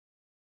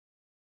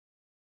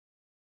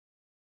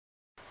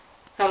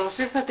Καλώς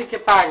ήρθατε και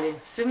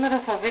πάλι.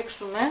 Σήμερα θα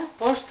δείξουμε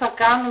πώς θα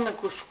κάνουμε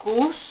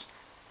κουσκούς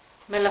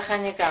με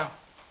λαχανικά.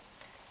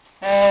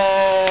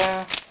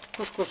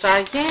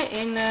 Κουσκουσάκι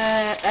είναι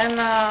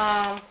ένα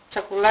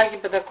σακουλάκι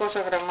 500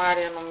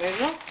 γραμμάρια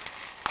νομίζω.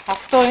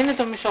 Αυτό είναι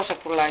το μισό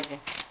σακουλάκι.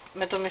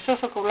 Με το μισό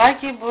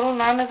σακουλάκι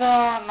μπορούν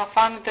άνετα να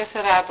φάνε 4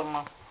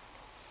 άτομα.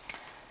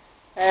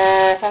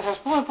 Θα σας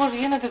πούμε πώς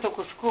γίνεται το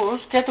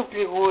κουσκούς και το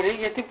πληγούρι,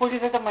 γιατί πολλοί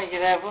δεν τα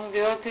μαγειρεύουν,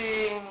 διότι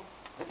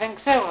δεν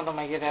ξέρουν να τα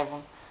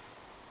μαγειρεύουν.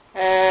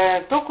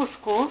 Το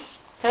κουσκούς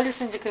θέλει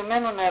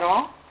συγκεκριμένο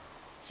νερό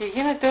και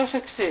γίνεται ως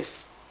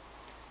εξής.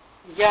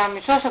 Για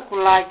μισό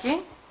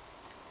σακουλάκι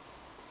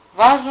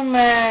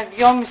βάζουμε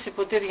 2,5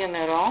 ποτήρια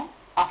νερό,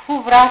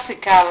 αφού βράσει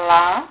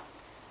καλά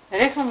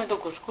ρίχνουμε το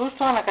κουσκούς,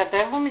 το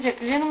ανακατεύουμε και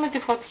κλείνουμε τη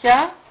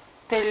φωτιά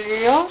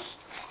τελείως,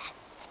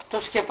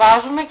 το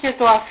σκεπάζουμε και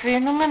το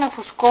αφήνουμε να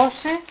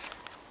φουσκώσει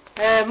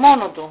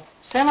μόνο του.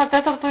 Σε ένα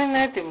τέταρτο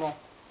είναι έτοιμο.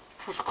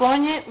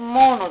 Φουσκώνει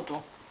μόνο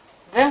του.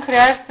 Δεν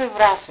χρειάζεται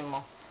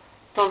βράσιμο.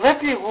 Το δε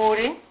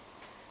πληγούρι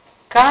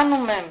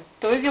κάνουμε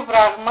το ίδιο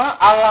πράγμα,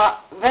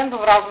 αλλά δεν το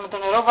βράζουμε το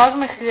νερό,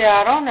 βάζουμε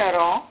χλιαρό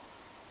νερό,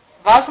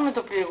 βάζουμε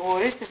το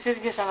πληγούρι στις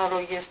ίδιες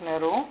αναλογίες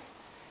νερού,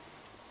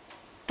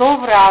 το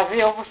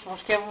βράδυ όπως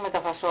μουσκεύουμε τα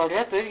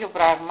φασόλια, το ίδιο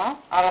πράγμα,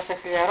 αλλά σε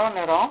χλιαρό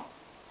νερό,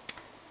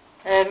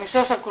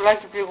 μισό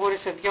σακουλάκι πληγούρι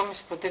σε 2,5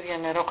 ποτήρια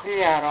νερό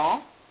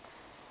χλιαρό,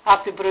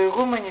 από την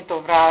προηγούμενη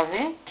το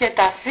βράδυ και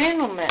τα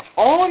αφήνουμε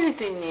όλη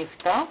τη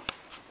νύχτα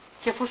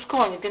και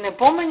φουσκώνει. Την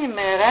επόμενη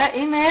μέρα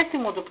είναι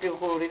έτοιμο το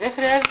πληγούρι, δεν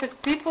χρειάζεται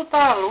τίποτα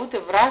άλλο, ούτε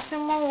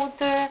βράσιμο,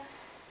 ούτε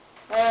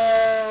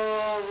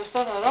ζεστό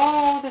νερό,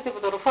 ούτε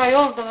τίποτα. Ρουφάει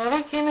όλο το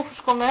νερό και είναι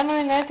φουσκωμένο,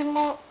 είναι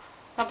έτοιμο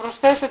να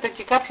προσθέσετε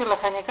και κάποια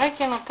λαχανικά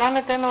και να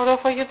κάνετε ένα ωραίο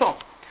φαγητό.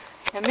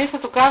 Εμείς θα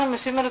το κάνουμε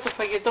σήμερα το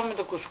φαγητό με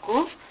το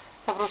κουσκούς,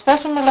 θα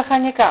προσθέσουμε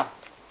λαχανικά.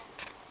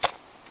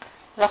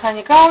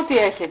 Λαχανικά ό,τι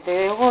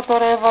έχετε. Εγώ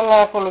τώρα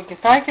έβαλα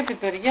κολοκυθάκια,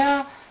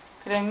 πιπεριά,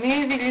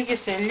 κρεμμύδι,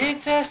 λίγες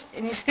ελίτσες,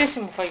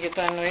 νηστίσιμο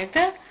φαγητό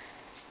εννοείται,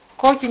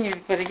 κόκκινη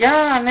πιπεριά,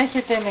 αν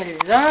έχετε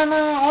μελιτζάνα,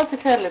 ό,τι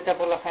θέλετε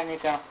από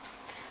λαχανικά.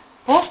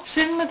 Πώς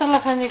ψήνουμε τα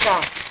λαχανικά?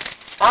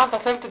 Αν τα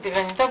θέλετε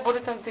τηγανιτά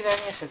μπορείτε να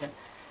τηγανίσετε.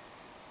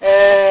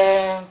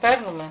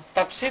 Παίρνουμε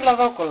τα ψήλα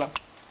δόκολα.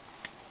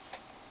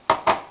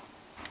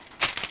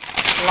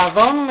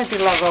 Λαδώνουμε τη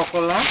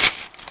λαδόκολα,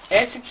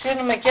 έτσι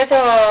ψήνουμε και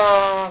τα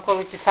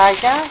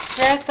κολοκυθάκια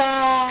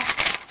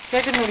και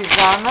τη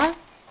μελιτζάνα.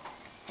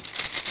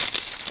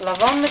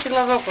 Λαδώνουμε τη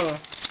λαδόκολα.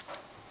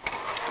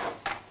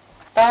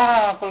 Τα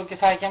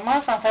κολοκυθάκια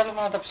μας, αν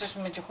θέλουμε να τα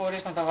ψήσουμε και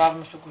χωρίς να τα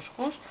βάλουμε στο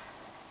κουσκούς,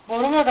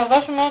 μπορούμε να τα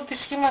δώσουμε ό,τι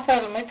σχήμα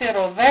θέλουμε, είτε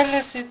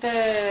ροδέλες είτε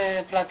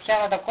πλατιά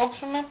να τα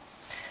κόψουμε.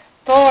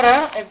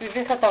 Τώρα,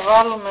 επειδή θα τα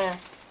βάλουμε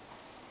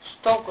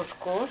στο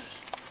κουσκούς,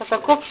 θα τα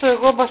κόψω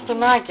εγώ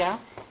μπαστούνάκια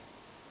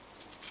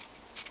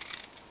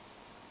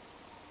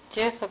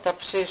και θα τα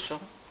ψήσω.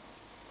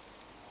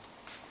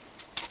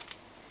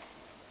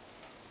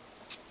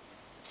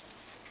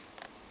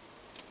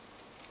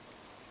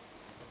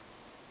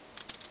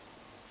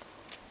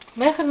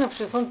 Μέχρι να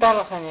ψηθούν τα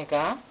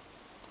λαχανικά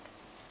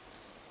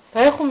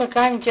θα έχουμε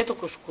κάνει και το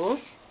κουσκούς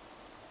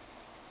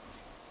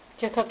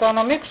και θα τα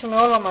αναμίξουμε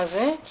όλα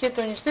μαζί και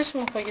το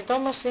νηστίσιμο φαγητό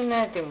μας είναι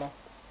έτοιμο.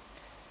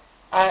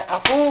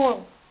 Αφού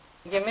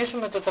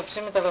γεμίσουμε το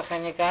ταψί με τα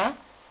λαχανικά,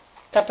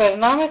 τα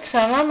περνάμε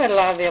ξανά με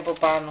λάδι από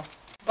πάνω.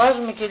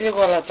 Βάζουμε και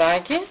λίγο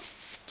αλατάκι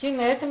και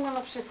είναι έτοιμο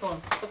να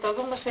ψηθούν. Θα τα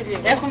δούμε σε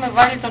λίγο. Έχουμε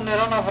βάλει το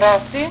νερό να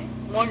βράσει,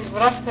 μόλις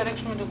βράσει θα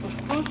ρίξουμε το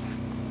κουσκούς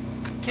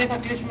και θα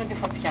κλείσουμε τη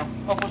φωτιά,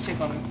 όπως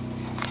είπαμε.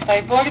 Τα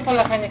υπόλοιπα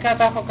λαχανικά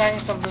τα έχω κάνει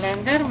στο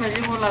blender, με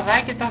λίγο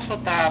λαδάκι τα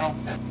σοτάρω.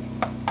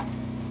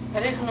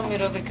 Ρίχνω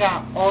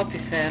μυρωδικά ό,τι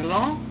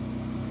θέλω.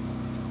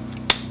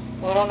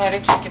 Μπορώ να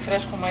ρίξω και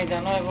φρέσκο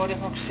μαϊντανό, εγώ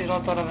ρίχνω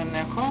ξηρό, τώρα δεν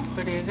έχω.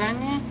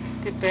 Ρίγανη,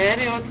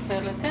 πιπέρι, ό,τι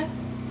θέλετε.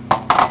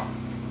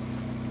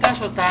 Τα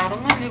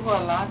σοτάρουμε, λίγο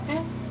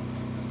αλάτι.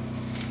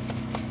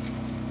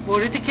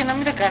 Μπορείτε και να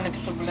μην τα κάνετε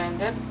στο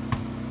blender.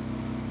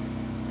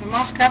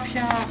 Εμάς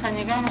κάποια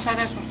λαχανικά μας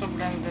αρέσουν στο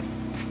blender.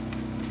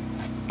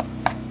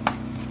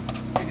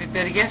 Οι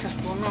πιπεριές ας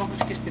πούμε,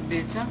 όπως και στην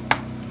πίτσα,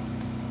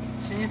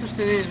 συνήθως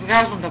τις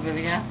βγάζουν τα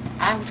παιδιά.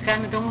 Αν τις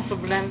κάνετε όμως στο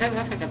blender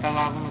δεν θα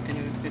καταλάβουν ότι είναι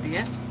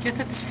πιπεριές και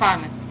θα τις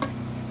φάνε.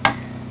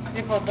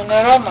 Λοιπόν, το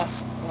νερό μας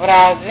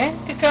βράζει.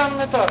 Τι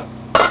κάνουμε τώρα?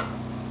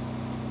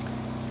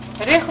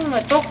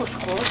 Ρίχνουμε το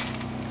κουσκούς.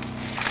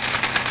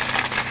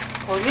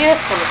 Πολύ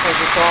εύκολο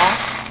φαγητό,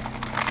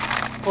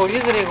 πολύ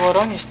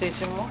γρήγορο,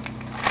 νηστίσιμο.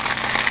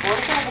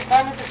 Μπορείτε να το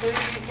κάνετε το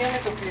ίδιο και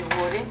με το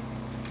πληγούρι.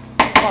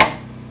 Λοιπόν,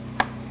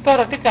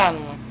 τώρα τι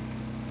κάνουμε?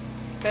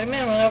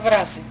 Περιμένουμε να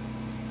βράσει.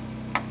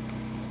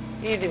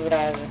 Ήδη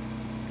βράζει.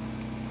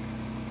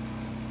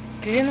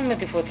 Κλείνουμε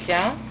τη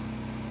φωτιά.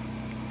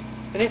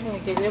 Ρίχνουμε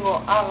και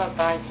λίγο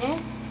αλατάκι.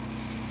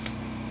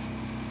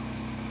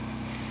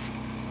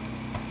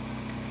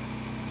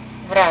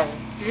 Βράζει.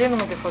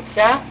 Κλείνουμε τη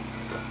φωτιά.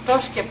 Το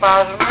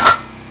σκεπάζουμε.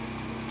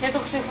 Και το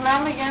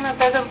ξεχνάμε για ένα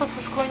τέταρτο,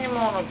 φουσκώνει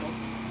μόνο του.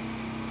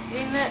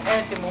 Είναι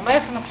έτοιμο.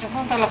 Μέχρι να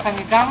ψηθούν τα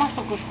λαχανικά μας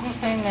το κουσκούς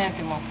θα είναι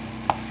έτοιμο.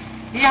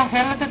 Ή αν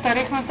θέλετε τα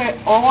ρίχνετε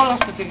όλα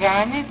στο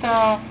τηγάνι,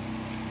 τα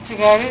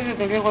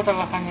τσιγαρίζετε λίγο τα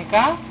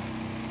λαχανικά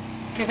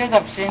και δεν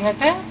τα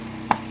ψήνετε,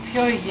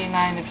 πιο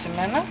υγιεινά είναι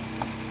ψημένα.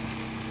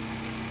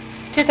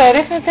 Και τα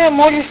ρίχνετε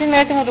μόλις είναι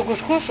έτοιμο το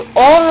κουσκούς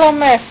όλο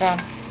μέσα.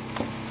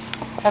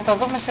 Θα τα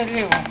δούμε σε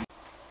λίγο.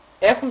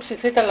 Έχουν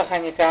ψηθεί τα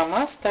λαχανικά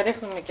μας, τα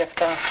ρίχνουμε και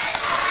αυτά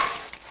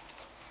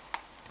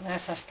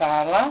μέσα στα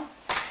άλλα.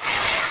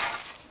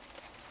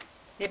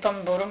 Είπαμε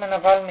μπορούμε να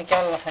βάλουμε και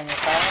άλλα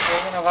λαχανικά,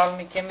 μπορούμε να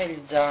βάλουμε και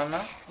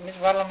μελιτζάνα. Εμείς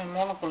βάλαμε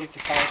μόνο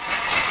κολοκυθάκια.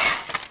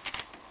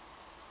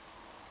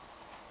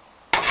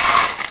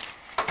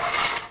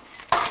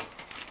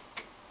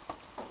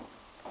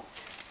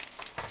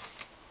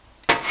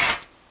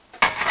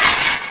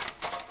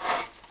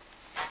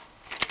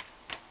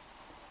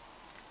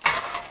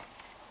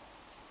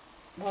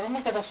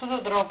 Μπορούμε κατά αυτόν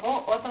τον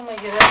τρόπο, όταν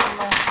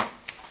μαγειρεύουμε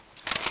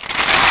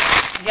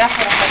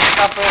διάφορα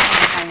φαγητά που έχουν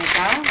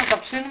λαχανικά, να τα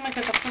ψήνουμε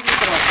κατά αυτόν τον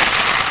τρόπο.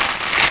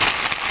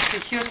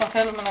 Στοιχείο όταν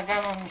θέλουμε να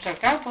κάνουμε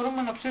μουσακά,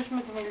 μπορούμε να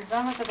ψήσουμε τη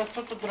μελιτζάνα κατά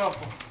αυτόν τον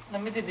τρόπο. Να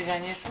μην την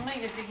τηγανίσουμε,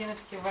 γιατί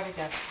γίνεται και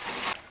βαριά.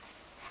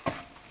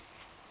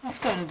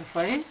 Αυτό είναι το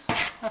φαΐ,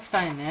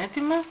 αυτά είναι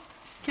έτοιμα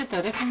και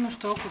τα ρίχνουμε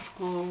στο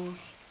κουσκούς.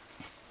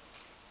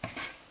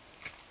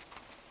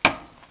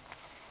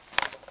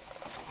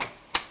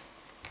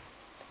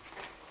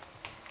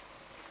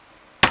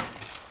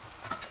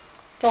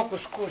 Το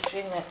κουσκούς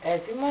είναι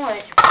έτοιμο,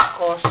 έχει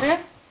φουσκώσει.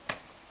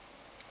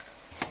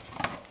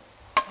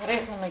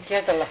 Ρίχνουμε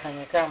και τα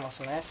λαχανικά μας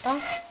μέσα.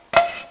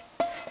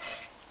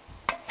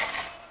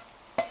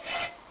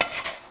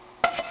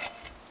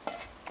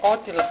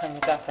 Ό,τι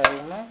λαχανικά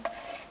θέλουμε.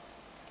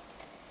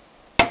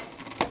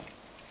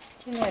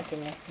 Και είναι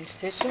έτοιμο,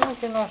 νηστίσιμο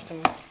και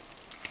νόστιμο.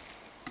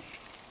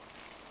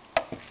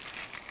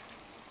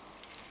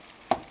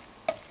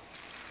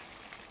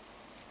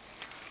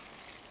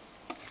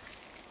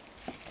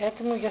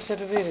 Έτοιμο για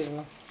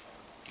σερβίρισμα.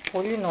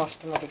 Πολύ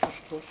νόστιμο το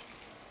κουσκούς.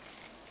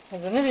 Με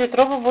τον ίδιο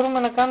τρόπο μπορούμε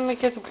να κάνουμε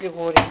και το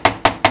πληγούρι.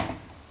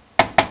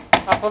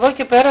 Από εδώ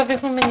και πέρα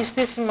δείχνουμε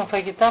νηστίσιμα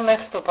φαγητά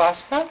μέχρι το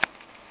Πάσχα.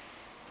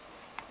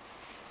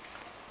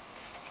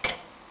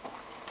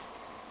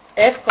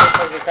 Εύκολα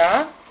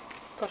φαγητά.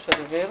 Το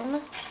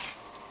σερβίρουμε.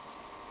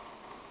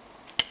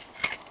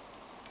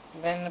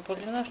 Δεν είναι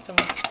πολύ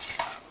νόστιμο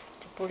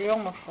και πολύ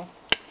όμορφο.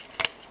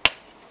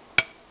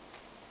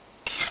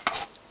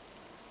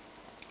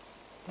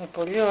 Με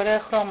πολύ ωραία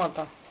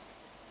χρώματα.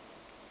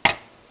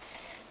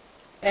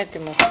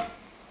 Έτοιμο.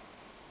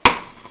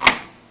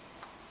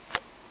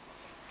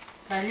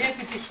 Καλή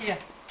επιτυχία.